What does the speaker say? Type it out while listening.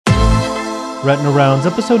RetinaRounds,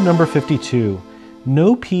 episode number 52,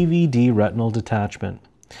 No PVD Retinal Detachment.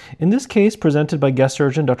 In this case, presented by guest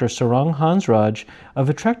surgeon Dr. Saarang Hansraj, a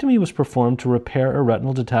vitrectomy was performed to repair a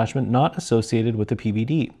retinal detachment not associated with a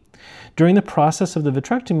PVD. During the process of the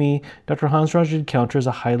vitrectomy, Dr. Hansraj encounters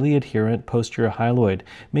a highly adherent posterior hyaloid,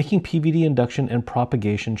 making PVD induction and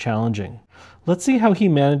propagation challenging. Let's see how he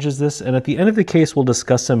manages this, and at the end of the case, we'll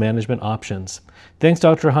discuss some management options. Thanks,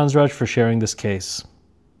 Dr. Hansraj, for sharing this case.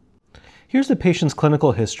 Here's the patient's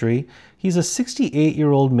clinical history. He's a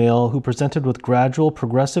 68-year-old male who presented with gradual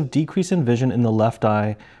progressive decrease in vision in the left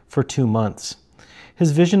eye for 2 months.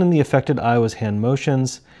 His vision in the affected eye was hand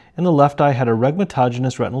motions, and the left eye had a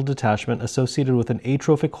rhegmatogenous retinal detachment associated with an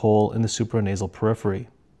atrophic hole in the supranasal periphery.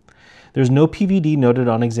 There's no PVD noted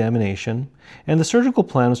on examination, and the surgical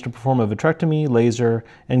plan was to perform a vitrectomy, laser,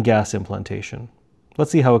 and gas implantation.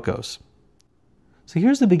 Let's see how it goes. So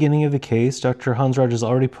here's the beginning of the case. Dr. Hansraj has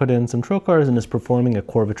already put in some trocars and is performing a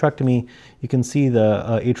core vitrectomy. You can see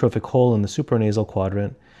the atrophic hole in the supranasal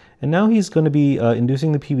quadrant. And now he's going to be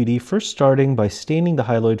inducing the PVD, first starting by staining the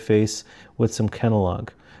hyaloid face with some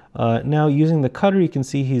Kenalog. Now using the cutter, you can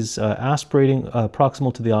see he's aspirating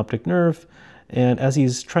proximal to the optic nerve. And as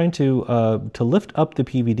he's trying to lift up the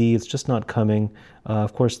PVD, it's just not coming.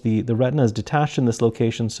 Of course, the retina is detached in this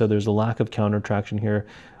location, so there's a lack of counter traction here,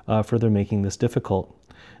 further making this difficult.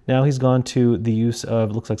 Now he's gone to the use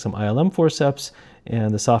of, looks like some ILM forceps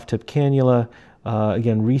and the soft tip cannula,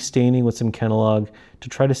 again restaining with some Kenalog to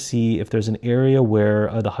try to see if there's an area where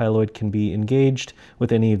the hyaloid can be engaged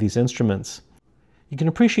with any of these instruments. You can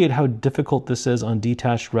appreciate how difficult this is on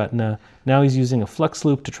detached retina. Now he's using a flex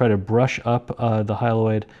loop to try to brush up the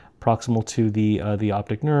hyaloid proximal to the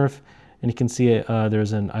optic nerve. And you can see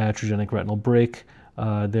there's an iatrogenic retinal break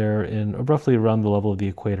there in roughly around the level of the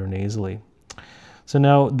equator nasally. So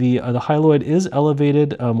now the hyaloid is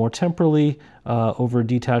elevated more temporally over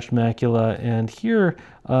detached macula. And here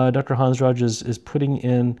Dr. Hansraj is putting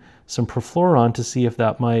in some perfluoron to see if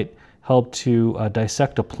that might help to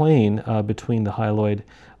dissect a plane between the hyaloid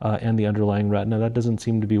and the underlying retina. That doesn't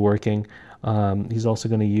seem to be working. He's also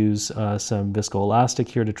going to use some viscoelastic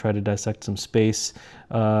here to try to dissect some space.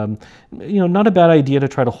 Not a bad idea to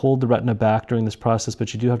try to hold the retina back during this process,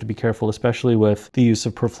 but you do have to be careful, especially with the use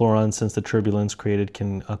of perfluoron, since the turbulence created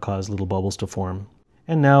can cause little bubbles to form.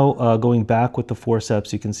 And now going back with the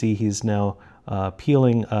forceps, you can see he's now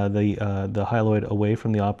peeling the hyaloid away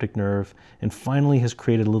from the optic nerve, and finally has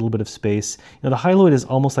created a little bit of space. The hyaloid is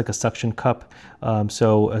almost like a suction cup,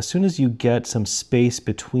 so as soon as you get some space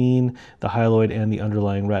between the hyaloid and the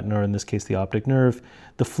underlying retina, or in this case the optic nerve,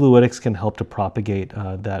 the fluidics can help to propagate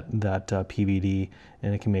that PVD,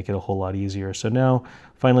 and it can make it a whole lot easier. So now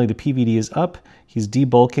finally the PVD is up. He's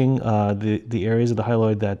debulking the areas of the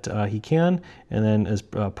hyaloid that he can, and then is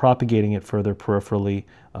propagating it further peripherally,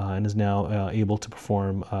 and is now able to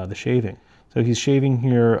perform the shaving. So he's shaving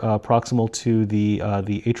here proximal to the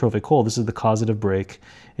atrophic hole. This is the causative break.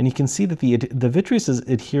 And you can see that the vitreous is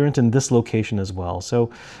adherent in this location as well. So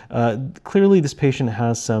clearly this patient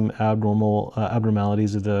has some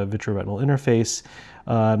abnormalities of the vitreoretinal interface.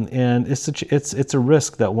 And it's a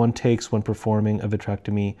risk that one takes when performing a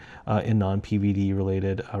vitrectomy in non-PVD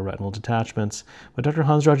related retinal detachments. But Dr.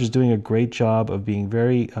 Hansraj is doing a great job of being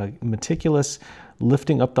very meticulous,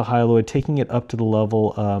 lifting up the hyaloid, taking it up to the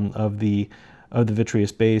level of the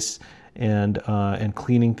vitreous base, and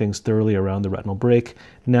cleaning things thoroughly around the retinal break.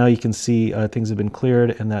 Now you can see things have been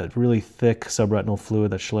cleared, and that really thick subretinal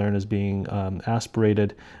fluid, that Schlerin, is being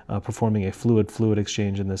aspirated, performing a fluid-fluid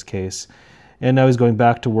exchange in this case. And now he's going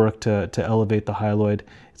back to work to elevate the hyaloid.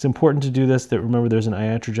 It's important to do this. That remember, there's an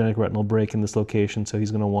iatrogenic retinal break in this location, so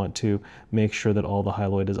he's going to want to make sure that all the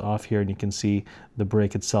hyaloid is off here. And you can see the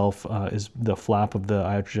break itself is the flap of the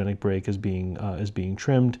iatrogenic break is being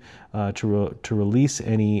trimmed to release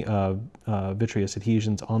any vitreous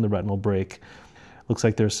adhesions on the retinal break. Looks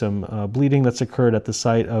like there's some bleeding that's occurred at the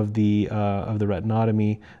site of the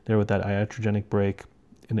retinotomy there with that iatrogenic break.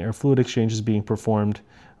 An air fluid exchange is being performed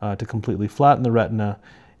to completely flatten the retina,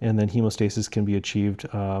 and then hemostasis can be achieved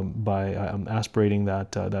by aspirating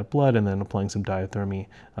that blood and then applying some diathermy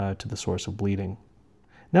to the source of bleeding.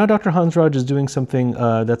 Now Dr. Hansraj is doing something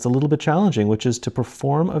that's a little bit challenging, which is to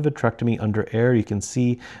perform a vitrectomy under air. You can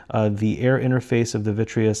see the air interface of the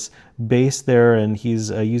vitreous base there, and he's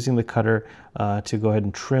using the cutter to go ahead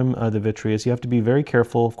and trim the vitreous. You have to be very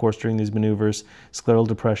careful, of course, during these maneuvers. Scleral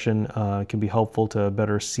depression can be helpful to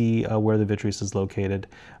better see where the vitreous is located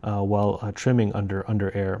while trimming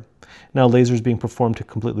under air. Now laser is being performed to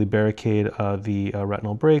completely barricade the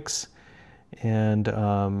retinal breaks, and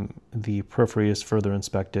the periphery is further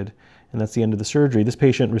inspected. and that's the end of the surgery. This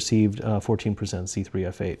patient received 14%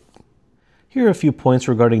 C3F8. Here are a few points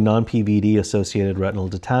regarding non-PVD associated retinal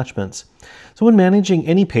detachments. So when managing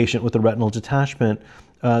any patient with a retinal detachment,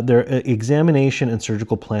 their examination and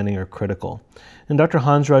surgical planning are critical. And Dr.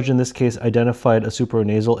 Hansraj in this case identified a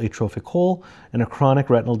supranasal atrophic hole and a chronic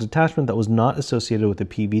retinal detachment that was not associated with a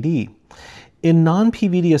PVD. In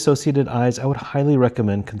non-PVD associated eyes, I would highly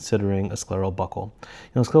recommend considering a scleral buckle.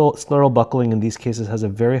 Scleral buckling in these cases has a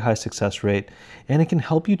very high success rate, and it can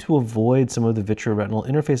help you to avoid some of the vitreoretinal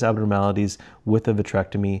interface abnormalities with a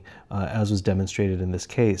vitrectomy, as was demonstrated in this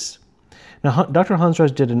case. Now, Dr.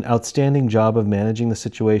 Hansraj did an outstanding job of managing the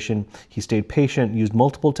situation. He stayed patient, used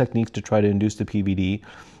multiple techniques to try to induce the PVD.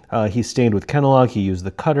 He stained with Kenalog, he used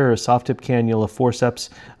the cutter, a soft tip cannula,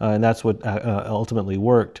 forceps, and that's what ultimately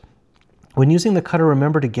worked. When using the cutter,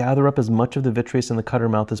 remember to gather up as much of the vitreous in the cutter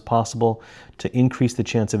mouth as possible to increase the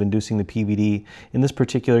chance of inducing the PVD. In this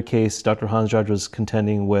particular case, Dr. Hansraj was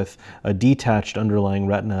contending with a detached underlying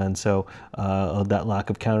retina, and so that lack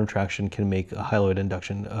of countertraction can make a hyaloid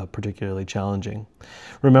induction particularly challenging.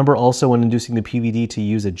 Remember also when inducing the PVD to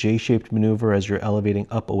use a J-shaped maneuver as you're elevating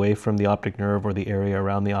up away from the optic nerve or the area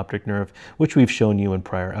around the optic nerve, which we've shown you in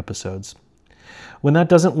prior episodes. When that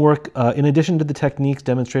doesn't work, in addition to the techniques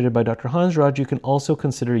demonstrated by Dr. Hansraj, you can also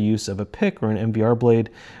consider use of a pick or an MVR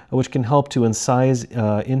blade, which can help to incise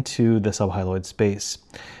into the subhyaloid space.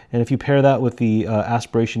 And if you pair that with the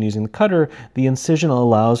aspiration using the cutter, the incision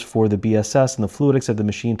allows for the BSS and the fluidics of the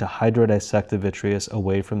machine to hydrodissect the vitreous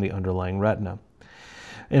away from the underlying retina.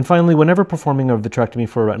 And finally, whenever performing a vitrectomy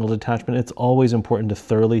for a retinal detachment, it's always important to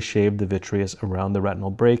thoroughly shave the vitreous around the retinal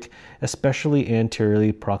break, especially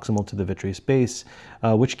anteriorly proximal to the vitreous base,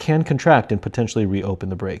 which can contract and potentially reopen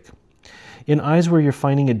the break. In eyes where you're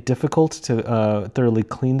finding it difficult to thoroughly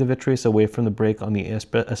clean the vitreous away from the break,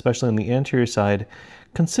 especially on the anterior side,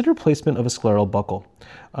 consider placement of a scleral buckle.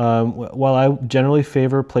 While I generally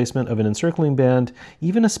favor placement of an encircling band,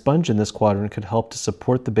 even a sponge in this quadrant could help to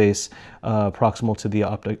support the base proximal to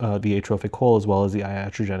the atrophic hole as well as the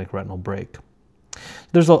iatrogenic retinal break.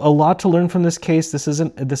 There's a lot to learn from this case. This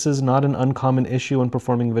is not an uncommon issue when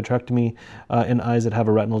performing a vitrectomy in eyes that have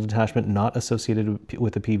a retinal detachment not associated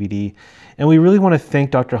with a PVD. And we really want to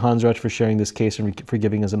thank Dr. Hansraj for sharing this case and for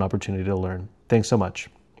giving us an opportunity to learn. Thanks so much.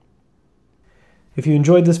 If you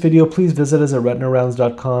enjoyed this video, please visit us at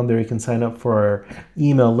RetinaRounds.com. There you can sign up for our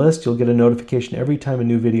email list. You'll get a notification every time a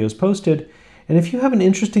new video is posted. And if you have an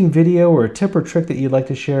interesting video or a tip or trick that you'd like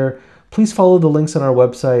to share, please follow the links on our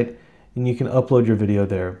website and you can upload your video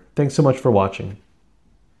there. Thanks so much for watching.